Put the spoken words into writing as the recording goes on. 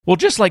Well,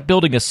 just like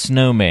building a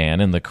snowman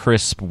in the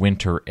crisp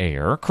winter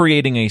air,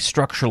 creating a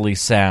structurally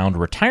sound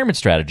retirement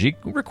strategy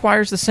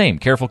requires the same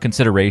careful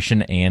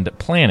consideration and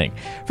planning.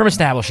 From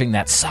establishing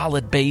that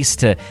solid base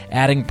to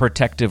adding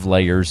protective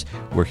layers,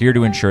 we're here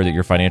to ensure that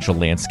your financial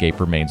landscape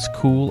remains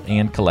cool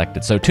and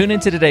collected. So tune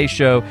into today's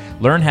show,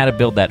 learn how to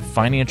build that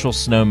financial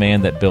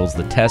snowman that builds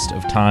the test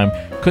of time.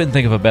 Couldn't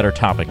think of a better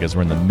topic as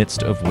we're in the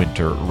midst of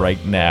winter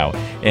right now.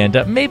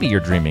 And maybe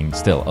you're dreaming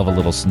still of a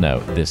little snow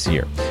this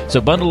year.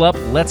 So bundle up,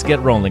 let's get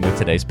rolling with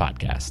today's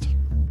podcast.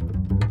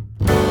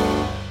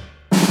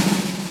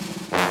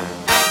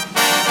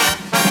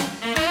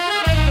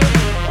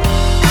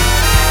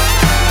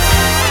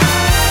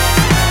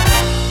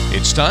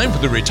 It's time for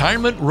the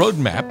Retirement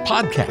Roadmap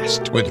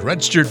Podcast with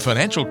registered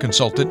financial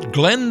consultant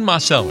Glenn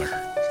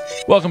Mosseller.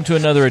 Welcome to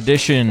another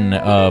edition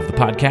of the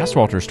podcast.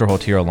 Walter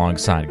Sturholt here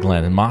alongside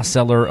Glenn and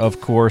Mosseller, of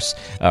course,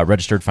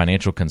 registered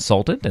financial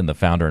consultant and the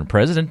founder and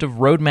president of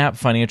Roadmap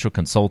Financial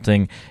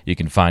Consulting. You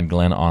can find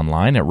Glenn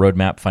online at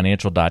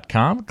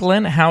roadmapfinancial.com.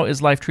 Glenn, how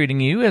is life treating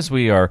you as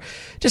we are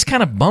just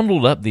kind of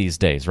bundled up these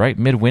days, right?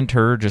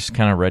 Midwinter, just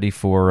kind of ready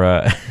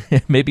for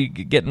maybe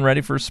getting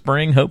ready for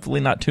spring. Hopefully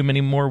not too many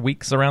more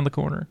weeks around the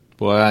corner.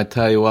 Boy, I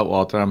tell you what,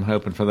 Walter, I'm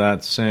hoping for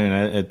that soon.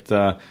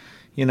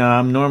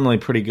 I'm normally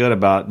pretty good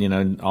about,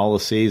 all the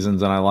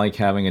seasons, and I like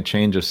having a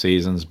change of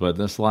seasons, but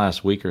this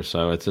last week or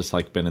so, it's just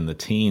like been in the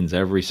teens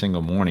every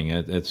single morning.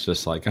 It's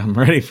just like I'm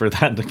ready for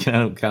that to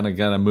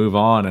kind of move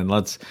on, and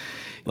let's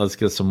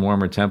get some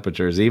warmer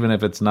temperatures, even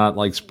if it's not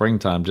like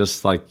springtime.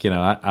 Just like,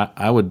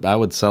 I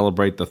would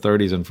celebrate the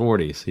 30s and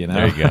 40s,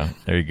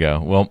 There you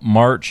go. Well,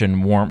 March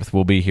and warmth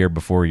will be here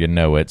before you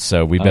know it,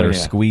 so we better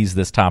squeeze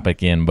this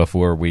topic in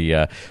before we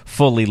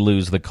fully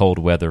lose the cold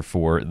weather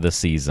for the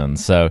season.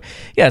 So,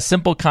 yeah,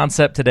 simple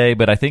concept today,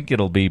 but I think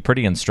it'll be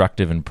pretty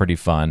instructive and pretty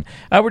fun.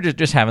 We're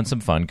just having some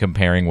fun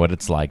comparing what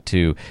it's like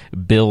to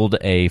build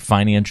a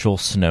financial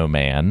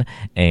snowman,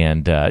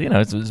 and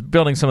it's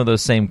building some of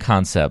those same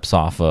concepts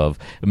off of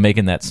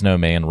making that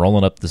snowman,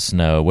 rolling up the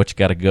snow, what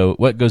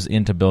goes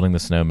into building the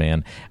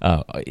snowman.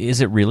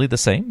 Is it really the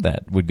same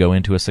that would go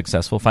into a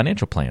successful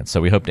financial plan?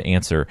 So we hope to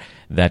answer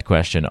that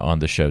question on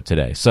the show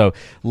today. So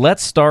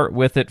let's start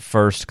with it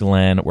first,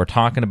 Glenn. We're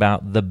talking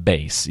about the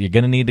base. You're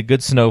going to need a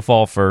good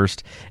snowfall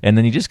first, and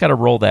then you just got to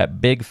roll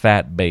that big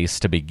fat base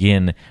to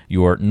begin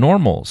your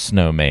normal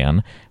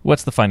snowman.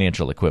 What's the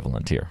financial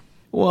equivalent here?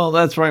 Well,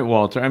 that's right,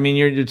 Walter. I mean,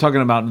 you're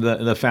talking about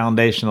the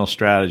foundational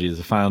strategies,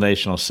 the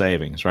foundational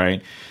savings,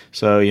 right?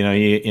 So you're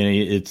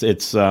going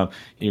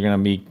to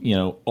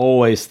be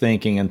always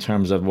thinking in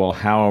terms of, well,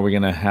 how are we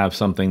going to have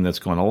something that's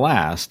going to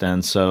last?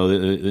 And so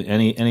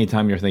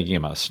anytime you're thinking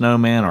about a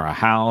snowman or a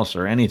house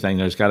or anything,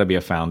 there's got to be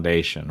a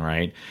foundation,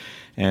 right?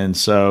 And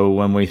so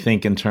when we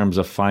think in terms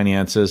of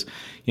finances,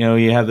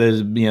 you have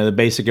the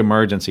basic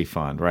emergency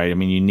fund, right? I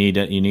mean, you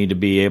need to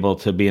be able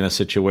to be in a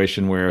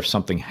situation where if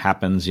something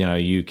happens,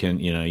 you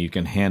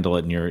can handle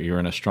it, and you're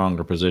in a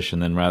stronger position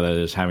than rather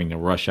than just having to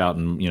rush out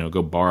and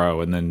go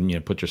borrow and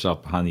then put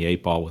yourself behind the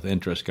eight ball with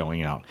interest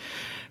going out.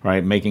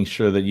 Right, making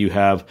sure that you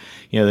have,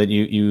 that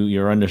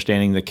you're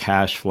understanding the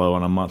cash flow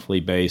on a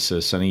monthly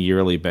basis and a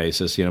yearly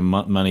basis.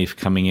 Money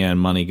coming in,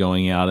 money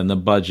going out, and the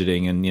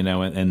budgeting, and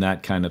and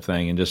that kind of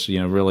thing, and just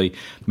really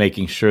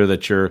making sure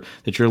that you're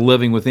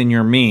living within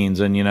your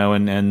means, and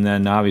and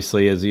then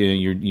obviously as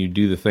you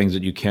do the things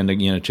that you can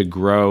to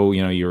grow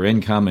your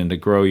income and to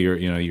grow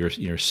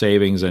your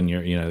savings and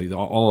your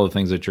all the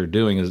things that you're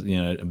doing is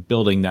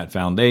building that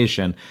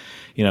foundation.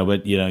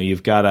 But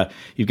you've got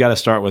to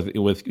start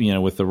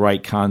with the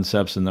right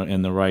concepts and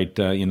the right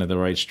the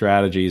right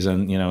strategies,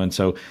 and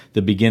so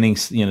the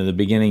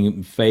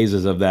beginning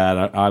phases of that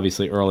are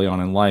obviously early on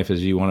in life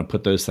is you want to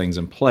put those things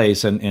in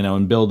place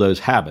and build those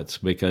habits,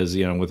 because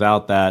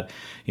without that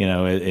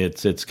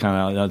it's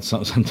kind of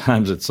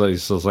sometimes it's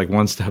like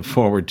one step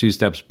forward, two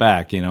steps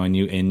back, and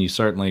you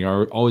certainly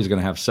are always going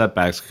to have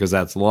setbacks because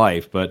that's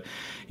life, but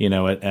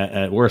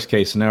at worst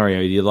case scenario,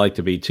 you'd like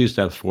to be two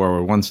steps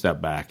forward, one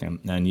step back, and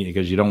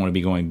because you don't want to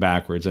be going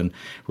backwards, and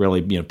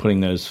really putting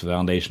those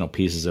foundational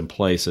pieces in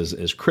place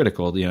is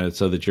critical,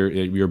 so that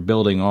you're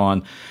building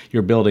on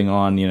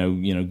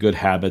good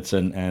habits,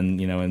 and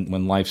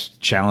when life's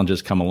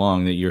challenges come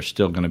along, that you're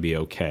still going to be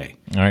okay.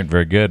 All right,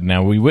 very good.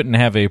 Now, we wouldn't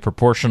have a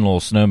proportional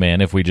snowman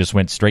if we just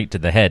went straight to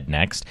the head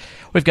next.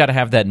 We've got to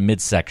have that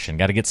midsection,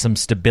 got to get some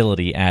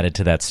stability added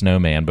to that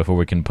snowman before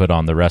we can put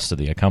on the rest of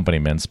the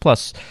accompaniments.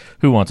 Plus,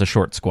 who wants a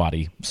short,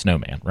 squatty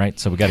snowman, right?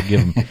 So we got to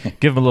give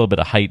him a little bit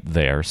of height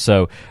there.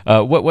 So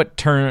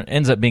what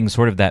ends up being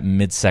sort of that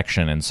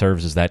midsection and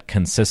serves as that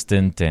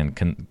consistent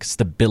and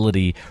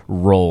stability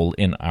role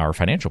in our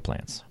financial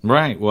plans?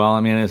 Right. Well, I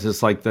mean, it's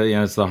just like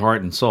it's the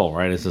heart and soul,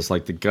 right? It's just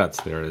like the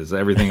guts. There it is.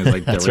 Everything is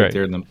like right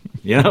there in the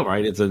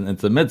right? It's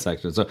a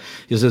midsection. So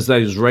it's just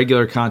those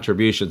regular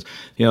contributions,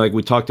 like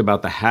we talked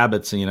about the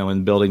habits,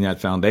 in building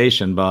that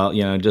foundation, but,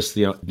 just,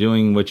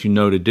 doing what you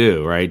know to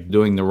do, right?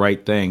 Doing the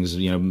right things,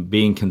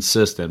 being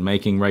consistent,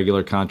 making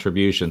regular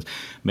contributions,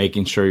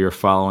 making sure you're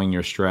following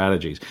your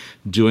strategies.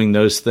 Doing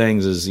those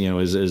things is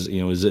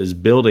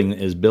building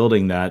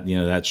that,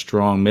 that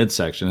strong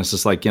midsection. It's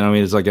just like,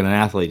 it's like an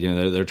athlete,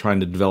 they're trying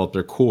to develop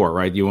their core,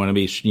 right? You want to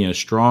be,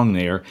 strong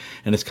there.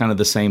 And it's kind of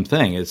the same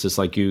thing. It's just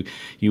like you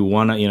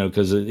want to,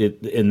 because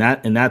in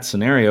that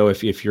scenario,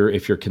 if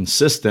you're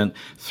consistent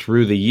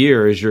through the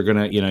years, you're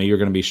going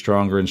to be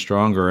stronger and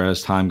stronger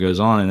as time goes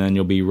on. And then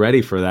you'll be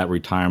ready for that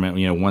retirement,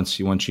 once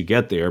you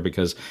get there,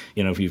 because,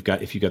 if you've got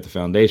the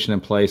foundation in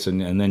place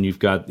and then you've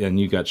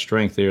got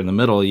strength there in the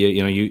middle,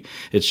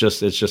 it's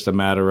just a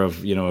matter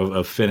of,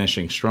 of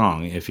finishing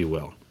strong, if you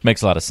will.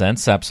 Makes a lot of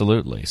sense,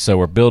 absolutely. So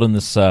we're building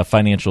this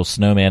financial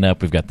snowman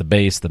up. We've got the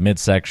base, the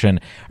midsection.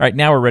 All right,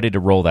 now we're ready to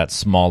roll that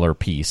smaller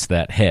piece,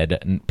 that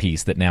head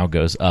piece that now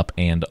goes up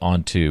and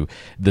onto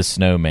the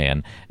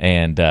snowman.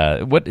 And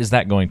what is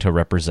that going to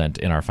represent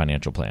in our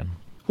financial plan?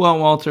 Well,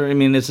 Walter,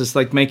 it's just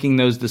like making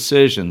those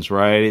decisions,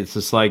 right? It's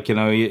just like,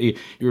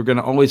 you're going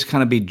to always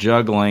kind of be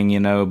juggling,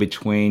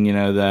 between,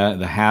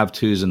 the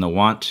have-tos and the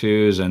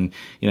want-tos, and,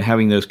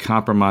 having those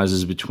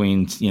compromises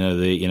between, what's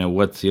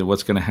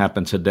going to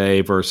happen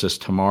today versus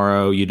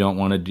tomorrow. You don't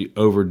want to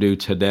overdo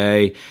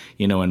today,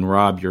 and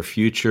rob your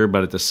future,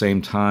 but at the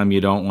same time, you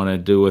don't want to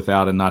do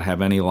without and not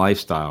have any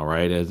lifestyle,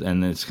 right?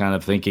 And it's kind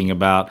of thinking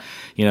about,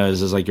 it's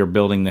just like you're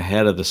building the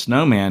head of the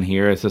snowman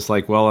here. It's just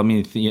like, well,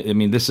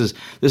 this is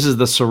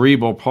the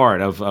cerebral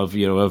part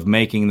of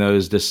making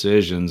those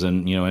decisions,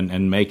 and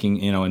and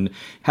making, and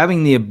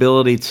having the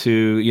ability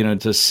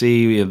to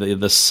see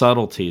the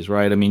subtleties,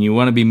 right? You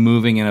want to be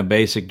moving in a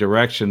basic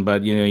direction,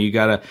 but you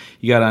gotta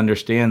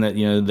understand that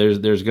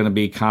there's going to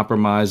be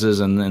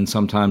compromises, and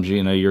sometimes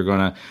you're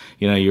going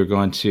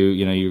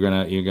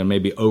to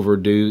maybe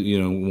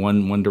overdo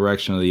one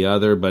direction or the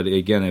other. But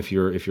again, if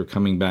you're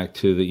coming back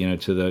to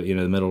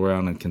the middle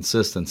ground and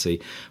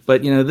consistency,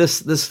 but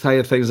this type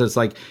of things, it's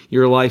like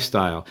your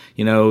lifestyle,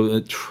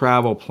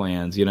 travel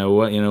plans,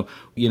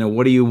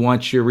 what do you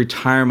want your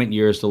retirement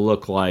years to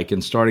look like,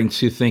 and starting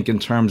to think in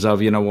terms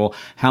of, well,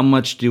 how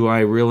much do I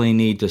really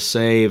need to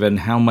save, and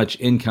how much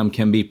income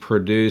can be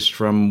produced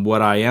from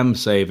what I am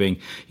saving,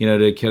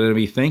 to kind of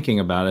be thinking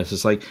about it. It's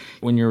just like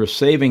when you're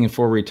saving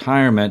for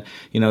retirement,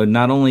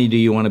 not only do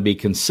you want to be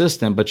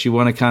consistent, but you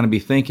want to kind of be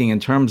thinking in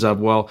terms of,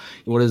 well,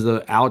 what is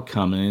the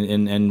outcome?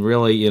 And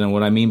really,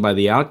 what I mean by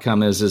the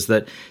outcome is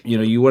that,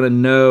 you want to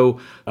know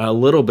a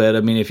little bit.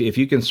 If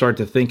you can start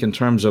to think in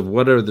terms of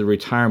what are the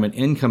retirement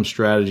income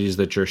strategies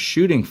that you're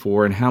shooting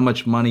for, and how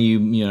much money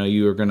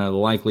you are going to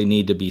likely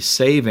need to be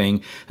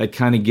saving, that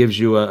kind of gives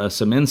you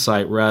some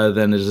insight, rather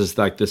than it's just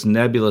like this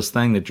nebulous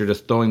thing that you're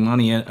just throwing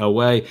money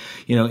away.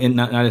 I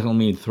don't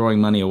mean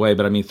throwing money away,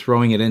 but I mean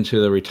throwing it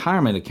into the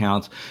retirement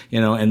accounts.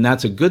 And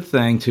that's a good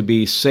thing, to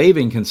be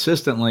saving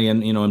consistently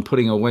and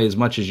putting away as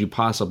much as you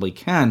possibly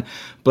can.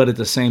 But at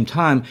the same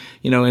time,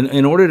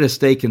 in order to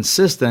stay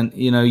consistent,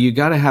 you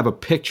got to have a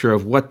picture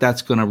of what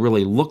that's going to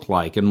really look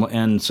like.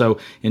 And so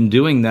in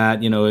doing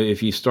that,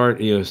 if you start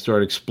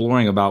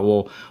exploring about,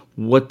 well,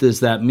 what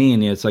does that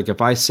mean? It's like,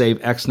 if I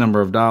save X number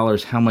of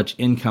dollars, how much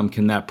income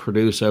can that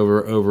produce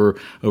over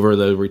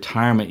the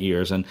retirement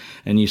years? And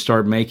you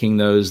start making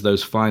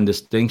those fine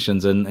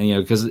distinctions, and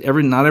because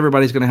not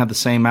everybody's going to have the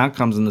same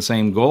outcomes and the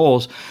same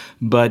goals,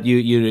 but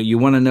you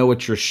want to know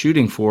what you're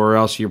shooting for, or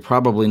else you're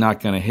probably not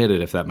going to hit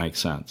it, if that makes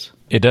sense.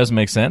 It does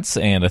make sense,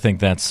 and I think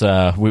that's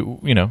a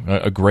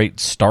great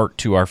start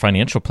to our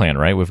financial plan,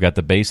 right? We've got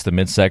the base, the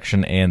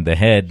midsection, and the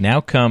head. Now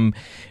come,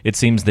 it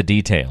seems, the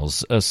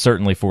details.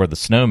 Certainly for the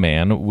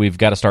snowman, we've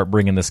got to start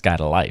bringing this guy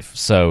to life.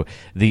 So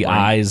the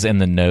eyes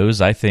and the nose,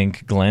 I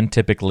think, Glenn,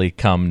 typically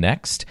come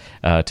next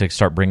to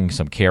start bringing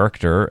some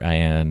character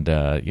and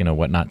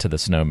whatnot to the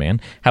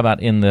snowman. How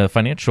about in the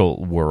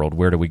financial world?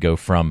 Where do we go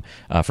from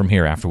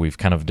here after we've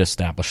kind of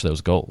established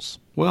those goals?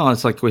 Well,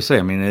 it's like we say.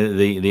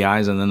 The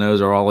eyes and the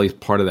nose are always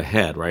part of the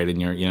head, right?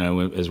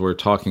 And as we're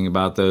talking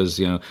about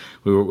those,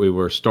 we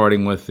were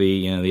starting with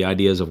the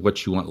ideas of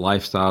what you want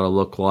lifestyle to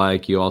look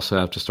like. You also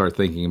have to start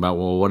thinking about,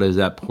 well, what is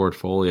that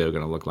portfolio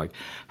going to look like?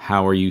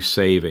 How are you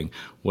saving?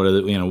 What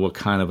are what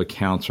kind of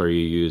accounts are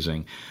you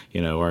using?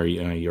 Are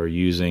you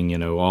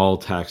using all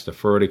tax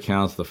deferred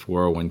accounts, the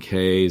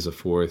 401ks, the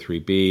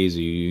 403bs?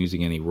 Are you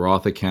using any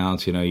Roth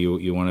accounts?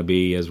 You want to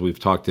be, as we've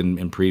talked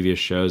in previous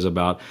shows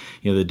about,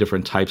 the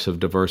different types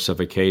of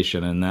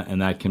diversification,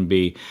 and that can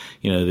be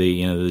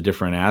the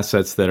different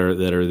assets that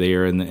are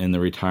there in the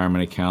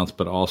retirement accounts,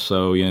 but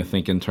also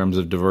think in terms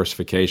of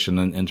diversification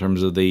and in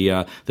terms of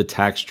the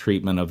tax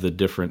treatment of the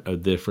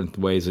different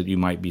ways that you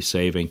might be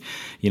saving,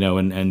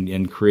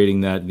 and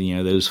creating that,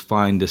 those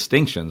fine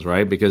distinctions,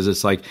 right? Because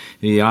it's like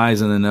the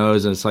eyes and the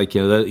nose, and it's like,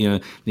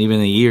 even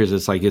the ears,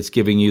 it's like it's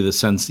giving you the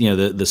sense,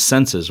 the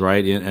senses,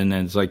 right? And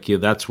it's like,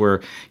 that's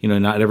where,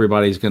 not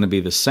everybody's going to be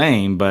the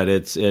same, but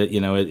it's,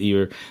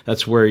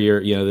 that's where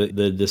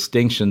the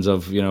distinctions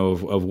of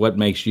what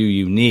makes you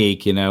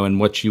unique, and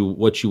what you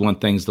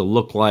want things to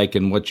look like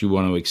and what you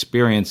want to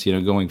experience,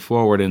 going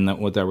forward, and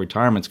what that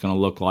retirement's going to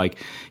look like.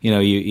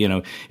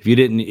 If you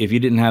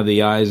didn't have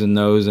the eyes and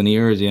nose and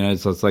ears,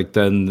 it's like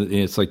then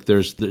it's like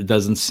there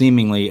doesn't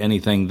seemingly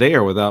anything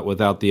there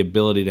without the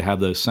ability to have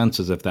those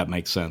senses, if that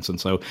makes sense. And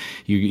so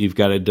you've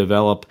got to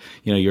develop,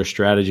 your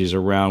strategies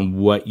around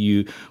what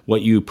you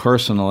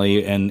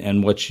personally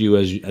and what you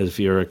as if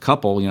you're a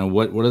couple,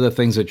 what are the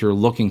things that you're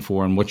looking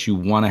for and what you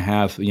want to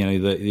have,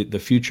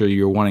 the future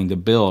you're wanting to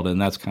build,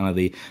 and that's kind of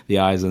the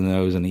eyes and the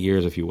nose and the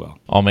ears, if you will.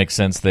 All makes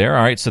sense there.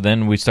 All right, so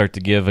then we start to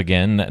give,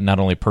 again, not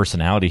only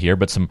personality here,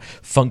 but some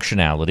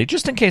functionality.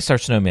 Just in case our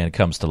snowman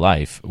comes to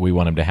life, we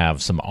want him to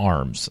have some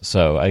arms.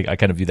 So I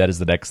kind of view that as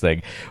the next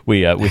thing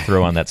we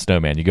throw on that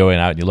snowman. You go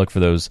out and you look for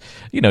those,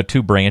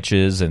 2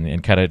 branches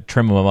and kind of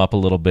trim them up a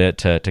little bit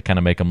to kind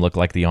of make them look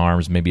like the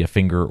arms, maybe a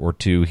finger or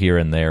 2 here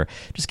and there,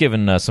 just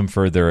giving some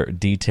further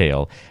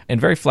detail. And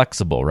very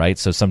flexible, right?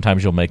 So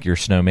sometimes you'll make your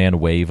snowman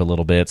wave a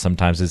little bit.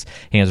 Sometimes his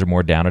hands are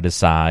more down at his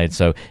side.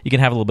 So you can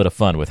have a little bit of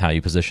fun with how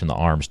you position the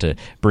arms to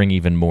bring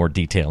even more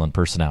detail and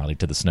personality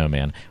to the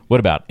snowman. What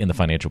about in the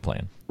financial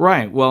plan?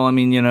 Right. Well, I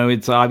mean,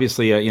 it's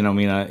obviously,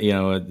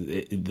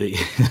 the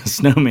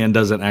snowman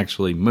doesn't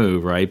actually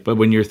move, right? But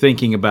when you're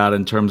thinking about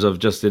in terms of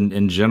just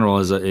in general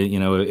as a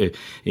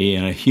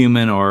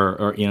human,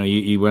 or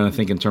you want to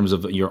think in terms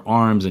of your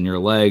arms and your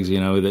legs,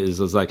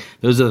 it's like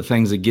those are the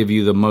things that give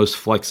you the most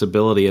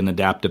flexibility and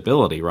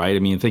adaptability, right? I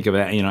mean, think of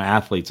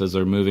athletes as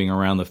they're moving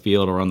around the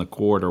field or on the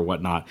court or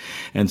whatnot,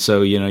 and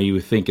so you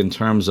think in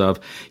terms of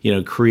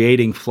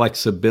creating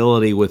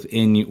flexibility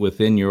within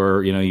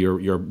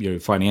your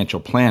financial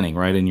planning,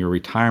 right, and your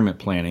retirement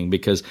planning,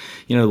 because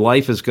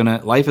life is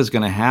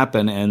gonna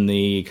happen, and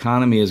the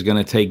economy is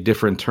gonna take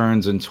different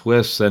turns and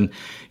twists, and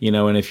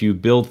if you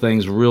build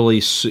things really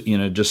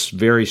just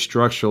very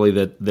structurally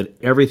that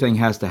everything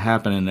has to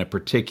happen in a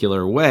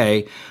particular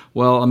way,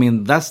 well, I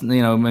mean, that's,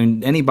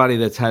 anybody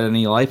that's had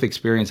any life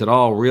experience at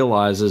all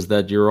realizes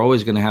that you're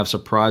always going to have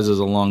surprises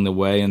along the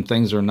way, and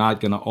things are not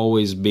going to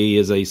always be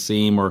as they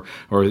seem, or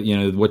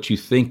what you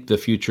think the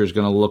future is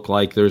going to look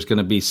like. There's going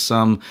to be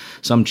some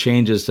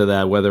changes to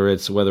that, whether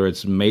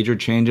it's major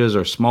changes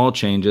or small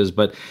changes,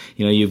 but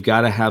you've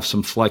got to have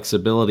some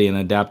flexibility and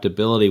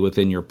adaptability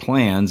within your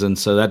plans, and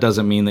so that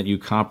doesn't mean that you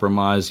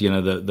compromise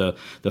the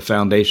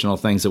foundational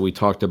things that we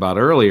talked about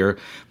earlier,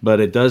 but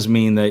it does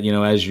mean that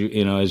as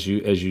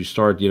you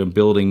start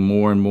building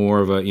more and more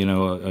of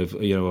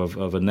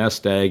a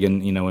nest egg,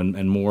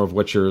 and more of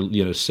what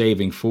you're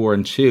saving for,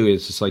 and two,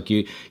 it's just like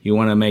you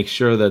want to make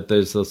sure that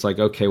there's this, like,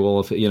 okay, well,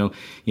 if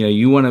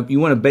you want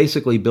to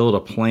basically build a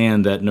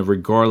plan that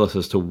regardless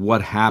as to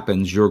what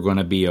happens, you're going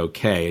to be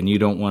okay, and you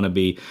don't want to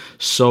be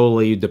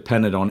solely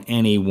dependent on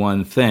any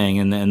one thing,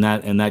 and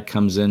that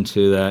comes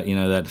into that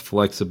that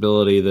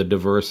flexibility, the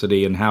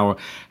diversity, and how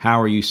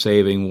are you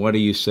saving, what are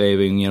you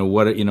saving,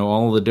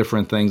 all the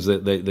different things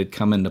that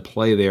come into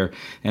play there.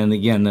 And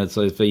again, that's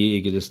like,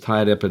 you could just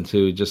tie it up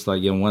into just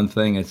like one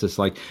thing. It's just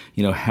like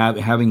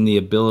having the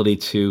ability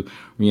to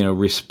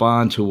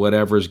respond to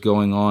whatever's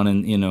going on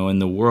in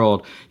the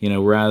world,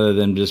 rather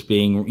than just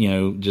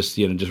being just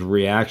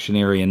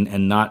reactionary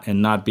and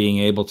not being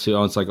able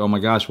to. It's like, oh my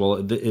gosh,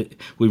 well,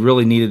 we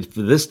really needed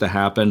for this to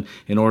happen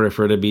in order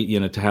for it to be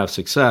to have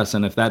success.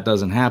 And if that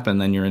doesn't happen,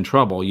 then you're in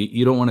trouble.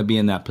 You don't want to be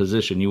in that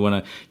position. You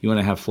want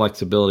to have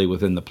flexibility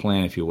within the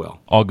plan, if you will.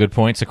 All good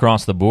points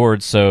across the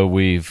board. So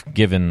we've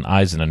given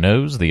eyes and a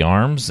nose, the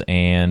arms,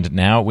 and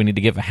now we need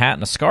to give a hat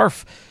and a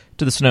scarf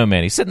to the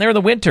snowman. He's sitting there in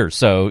the winter,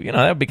 so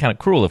that would be kind of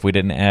cruel if we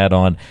didn't add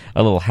on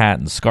a little hat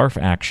and scarf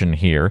action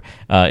here.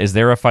 Is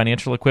there a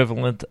financial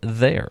equivalent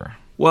there?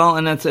 Well,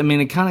 and that's,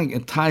 it kind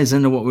of ties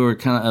into what we were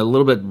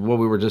what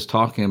we were just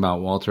talking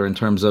about, Walter, in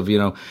terms of,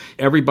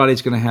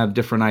 everybody's going to have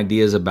different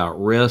ideas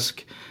about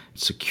risk,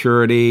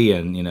 security,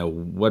 and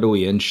what do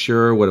we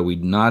insure, what do we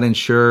not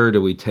insure,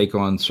 do we take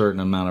on a certain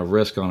amount of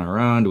risk on our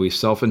own, do we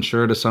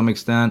self-insure to some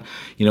extent,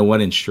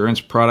 what insurance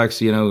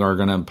products are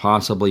going to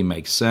possibly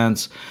make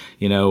sense,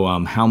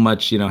 how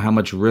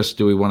much risk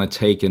do we want to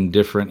take in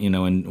different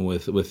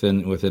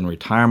within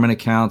retirement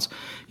accounts,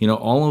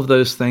 all of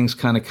those things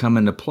kind of come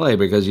into play,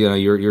 because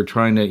you're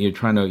trying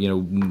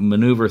to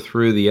maneuver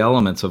through the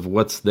elements of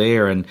what's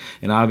there, and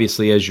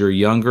obviously as you're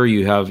younger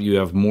you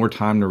have more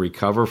time to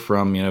recover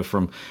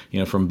from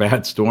from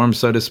bad storms,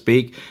 so to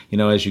speak,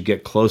 as you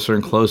get closer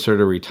and closer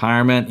to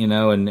retirement,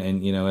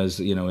 as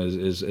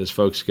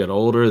folks get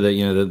older,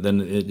 that,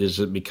 then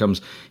it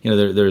becomes,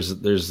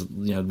 there's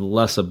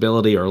less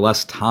ability or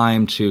less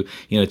time to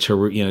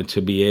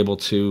be able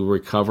to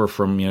recover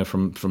from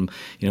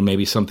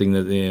maybe something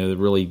that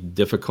really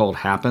difficult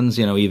happens,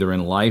 either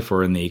in life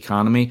or in the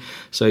economy.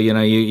 So,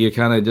 you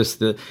kind of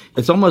just,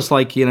 it's almost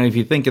like, if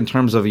you think in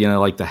terms of,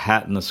 like the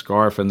hat and the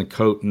scarf and the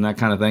coat and that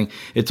kind of thing,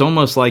 it's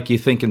almost like you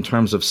think in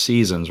terms of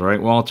seasons,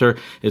 right, Walter?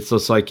 It's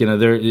just like,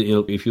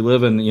 if you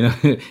live in,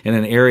 in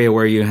an area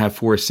where you have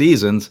 4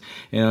 seasons,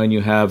 and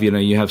you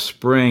have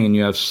spring and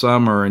you have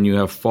summer and you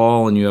have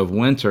fall and you have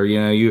winter,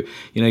 you're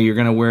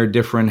going to wear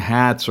different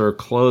hats or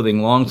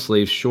clothing, long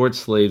sleeves, short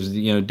sleeves,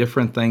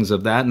 different things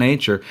of that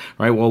nature,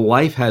 right? Well,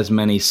 life has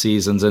many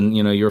seasons, and,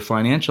 your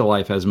financial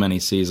life has many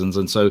seasons.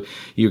 And so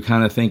you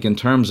kind of think in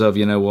terms of,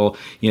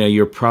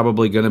 you're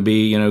probably going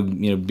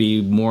to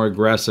be more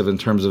aggressive in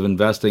terms of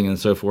investing and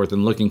so forth,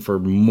 and looking for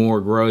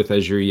more growth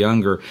as you're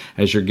younger,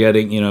 as you're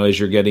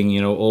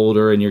getting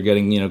older and you're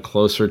getting,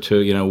 closer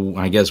to,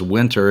 I guess,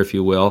 winter, if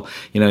you will.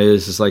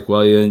 It's just like,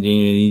 well,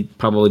 you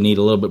probably need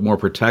a little bit more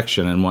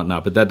protection and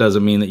whatnot, but that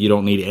doesn't mean that you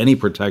don't need any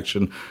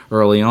protection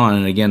early on.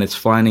 And again, it's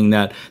finding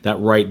that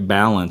right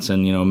balance,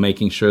 and,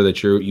 making sure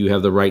that you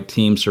have the right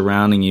team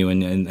surrounding you,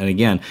 and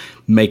again,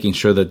 making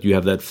sure that you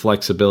have that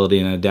flexibility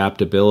and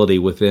adaptability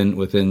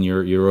within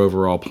your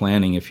overall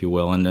planning, if you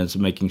will, and it's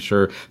making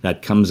sure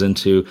that comes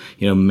into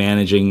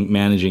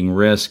managing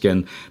risk.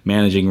 And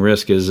managing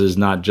risk is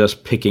not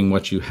just picking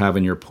what you have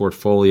in your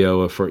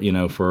portfolio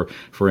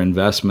for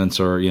investments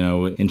or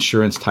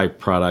insurance type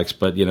products,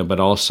 but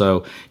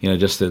also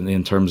just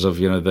in terms of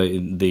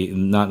the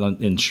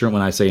not insurance.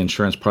 When I say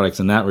insurance products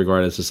in that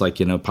regard, it's just like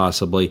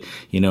possibly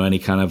any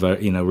kind of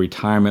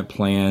retirement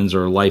plans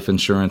or life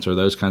insurance or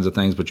those kinds of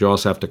things, but you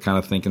also have to kind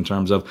of think in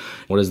terms of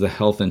what does the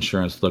health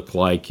insurance look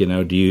like? Do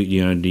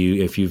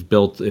you if you've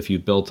built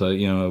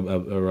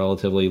a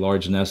relatively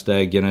large nest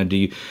egg,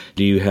 do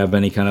you have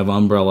any kind of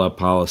umbrella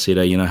policy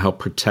to help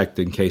protect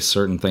in case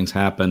certain things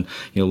happen?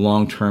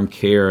 Long-term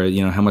care,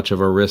 how much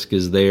of a risk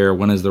is there?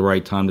 When is the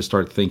right time to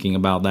start thinking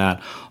about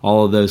that?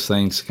 All of those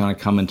things kind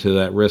of come into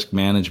that risk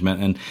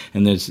management,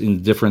 and there's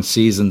different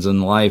seasons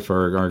in life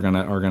are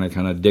gonna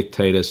kind of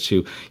dictate as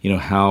to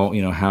how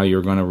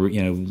you're going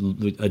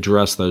to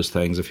address those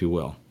things, if you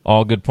will.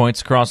 All good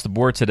points across the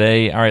board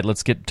today. All right,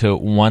 let's get to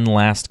one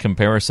last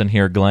comparison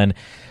here, Glenn.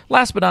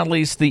 Last but not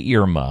least, the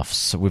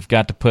earmuffs. We've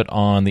got to put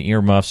on the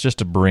earmuffs just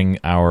to bring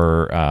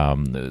our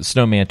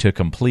snowman to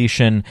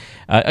completion.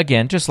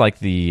 Again, just like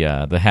the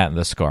hat and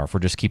the scarf,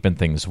 we're just keeping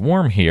things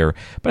warm here.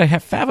 But I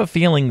have a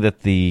feeling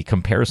that the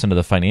comparison to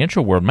the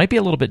financial world might be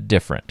a little bit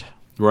different.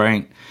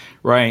 Right.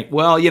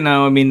 Well,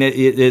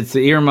 it's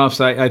the earmuffs.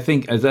 I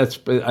think I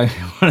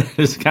want to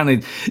just kind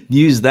of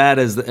use that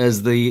as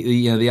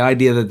the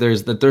idea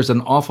that there's an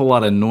awful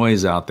lot of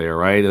noise out there,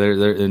 right?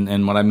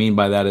 And what I mean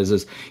by that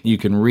is you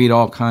can read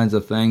all kinds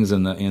of things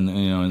in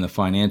the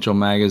financial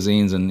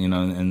magazines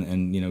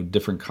and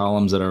different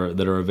columns that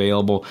are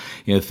available,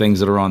 things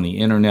that are on the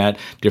internet,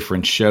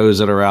 different shows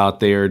that are out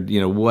there,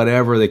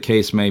 whatever the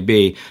case may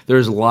be.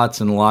 There's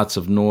lots and lots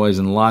of noise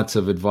and lots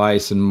of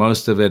advice, and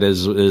most of it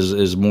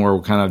is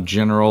more kind of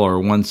general or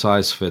one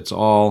size fits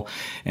all.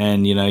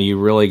 And you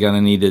really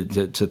gonna need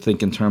to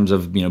think in terms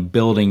of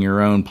building your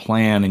own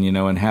plan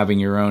and having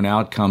your own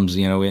outcomes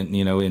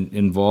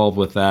involved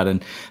with that.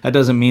 And that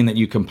doesn't mean that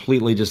you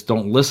completely just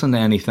don't listen to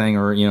anything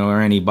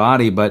or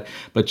anybody, but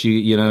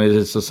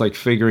it's just like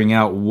figuring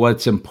out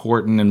what's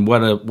important and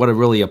what it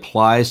really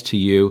applies to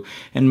you,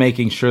 and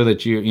making sure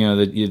that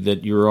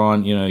you're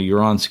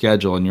on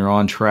schedule and you're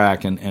on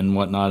track and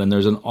whatnot. And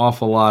there's an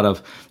awful lot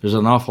of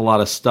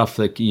stuff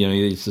that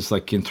it's just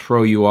like can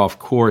throw you off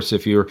course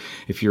if you're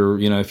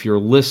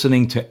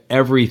listening to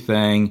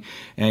everything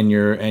and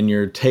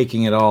you're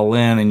taking it all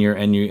in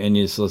and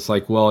it's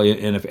like, well,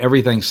 and if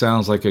everything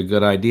sounds like a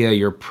good idea,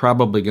 you're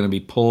probably going to be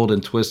pulled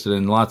and twisted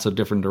in lots of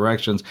different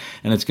directions,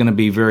 and it's going to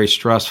be very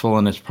stressful,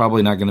 and it's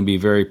probably not going to be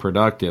very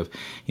productive.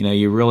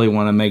 You really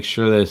want to make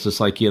sure that it's just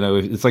like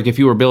it's like if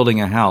you were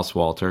building a house,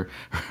 Walter,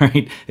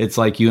 right? It's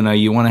like you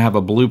want to have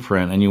a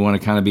blueprint, and you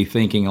want to kind of be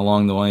thinking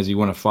along the lines, you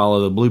want to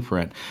follow the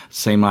blueprint.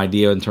 Same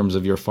idea in terms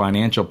of your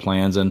financial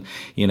plans, and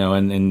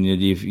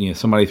if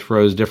somebody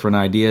throws different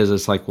ideas,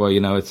 it's like, well,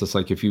 it's just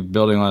like if you're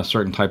building on a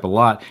certain type of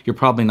lot, you're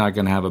probably not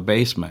going to have a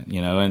basement,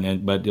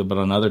 but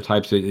on other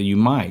types you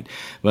might,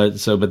 but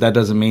that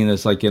doesn't mean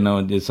it's like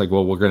it's like,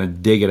 well, we're going to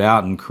dig it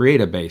out and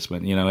create a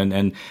basement,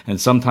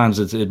 and sometimes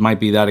it might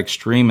be that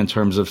extreme in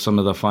terms of some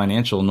of the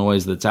financial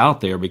noise that's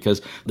out there,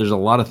 because there's a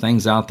lot of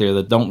things out there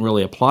that don't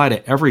really apply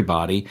to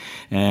everybody,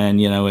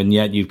 and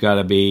yet you've got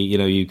to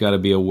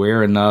be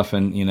aware enough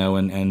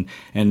and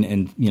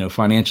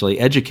financially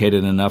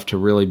educated enough to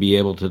really be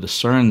able to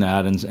discern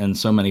that, and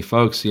so many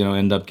folks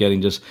end up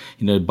getting just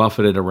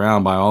buffeted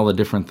around by all the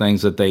different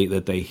things that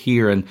they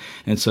hear,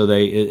 and so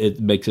it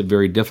makes it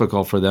very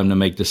difficult for them to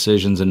make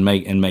decisions and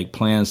make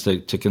plans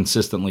to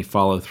consistently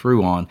follow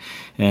through on.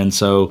 And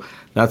so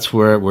that's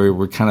where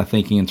we're kind of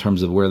thinking in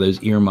terms of where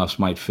those earmuffs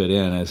might fit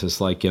in. It's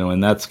just like,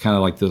 and that's kind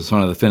of like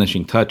one of the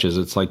finishing touches.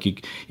 It's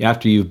like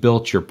after you've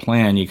built your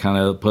plan, you kind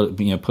of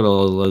put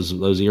all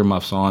those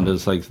earmuffs on.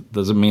 It's like,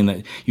 doesn't mean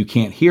that you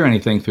can't hear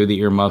anything through the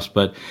earmuffs,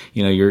 but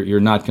you're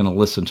not going to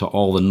listen to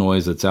all the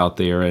noise that's out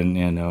there,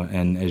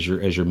 and as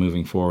you're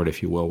moving forward,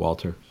 if you will,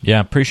 Walter. Yeah,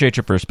 appreciate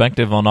your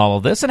perspective on all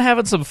of this and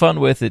having some fun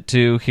with it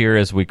too here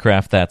as we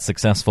craft that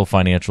successful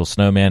financial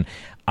snowman.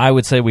 I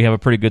would say we have a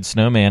pretty good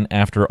snowman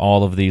after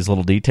all of these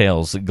little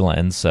details,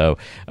 Glenn. So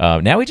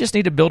now we just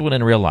need to build one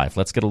in real life.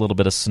 Let's get a little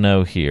bit of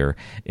snow here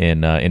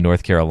in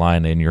North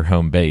Carolina, in your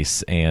home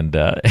base, and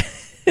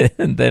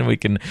and then we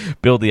can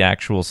build the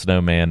actual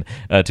snowman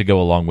to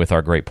go along with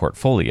our great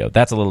portfolio.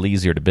 That's a little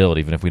easier to build,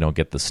 even if we don't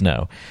get the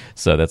snow.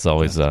 So that's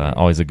always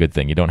a good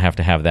thing. You don't have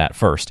to have that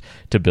first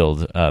to build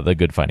the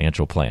good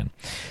financial plan.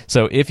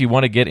 So if you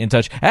want to get in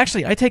touch,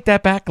 actually, I take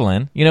that back,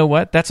 Glenn. You know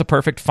what? That's a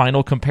perfect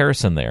final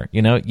comparison there.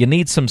 You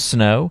need some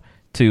snow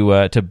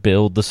to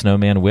build the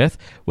snowman with.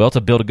 Well,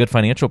 to build a good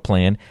financial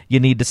plan, you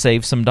need to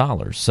save some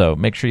dollars. So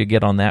make sure you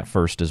get on that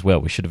first as well.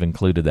 We should have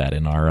included that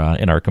in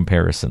our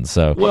comparison.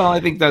 So, well,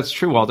 I think that's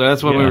true, Walter.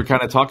 That's what we were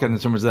kind of talking in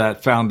terms of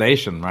that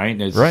foundation, right?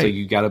 Right. So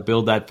you got to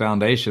build that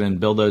foundation and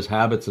build those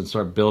habits and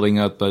start building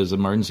up those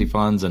emergency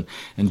funds and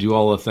do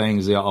all the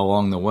things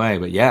along the way.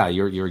 But yeah,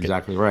 you're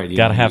exactly right. You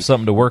got to have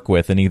something to work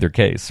with in either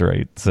case,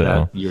 right?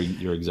 So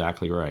you're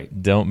exactly right.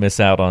 Don't miss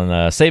out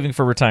on saving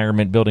for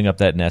retirement, building up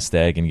that nest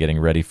egg, and getting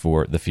ready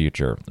for the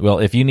future. Well,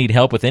 if you need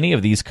help with any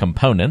of these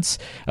components,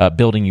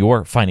 building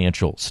your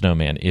financial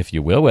snowman, if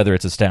you will, whether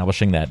it's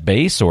establishing that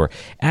base or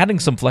adding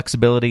some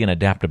flexibility and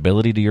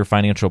adaptability to your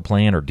financial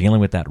plan or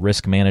dealing with that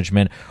risk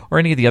management or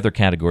any of the other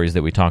categories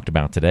that we talked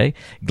about today,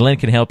 Glenn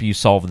can help you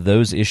solve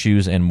those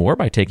issues and more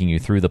by taking you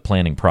through the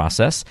planning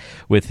process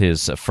with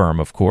his firm,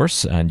 of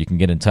course. And you can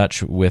get in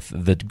touch with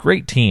the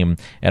great team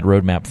at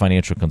Roadmap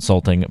Financial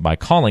Consulting by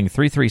calling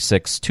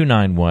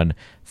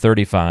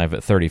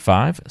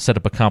 336-291-3535. Set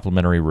up a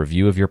complimentary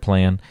review of your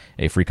plan,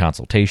 a free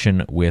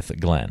consultation with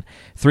Glenn.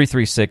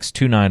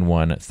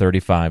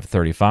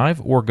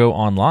 336-291-3535, or go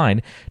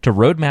online to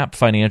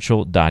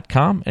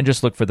roadmapfinancial.com and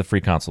just look for the free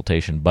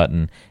consultation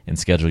button and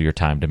schedule your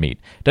time to meet.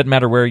 Doesn't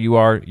matter where you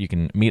are, you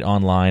can meet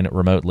online,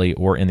 remotely,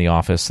 or in the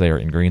office there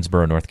in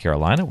Greensboro, North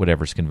Carolina,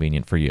 whatever's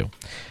convenient for you.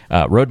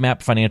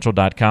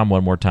 Roadmapfinancial.com,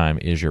 one more time,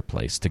 is your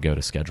place to go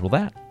to schedule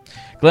that.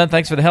 Glenn,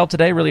 thanks for the help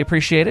today. Really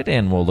appreciate it,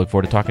 and we'll look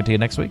forward to talking to you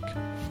next week.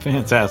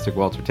 Fantastic,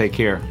 Walter. Take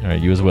care. All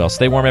right, you as well.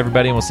 Stay warm,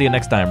 everybody, and we'll see you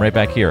next time right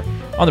back here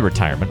on the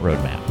Retirement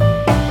Roadmap.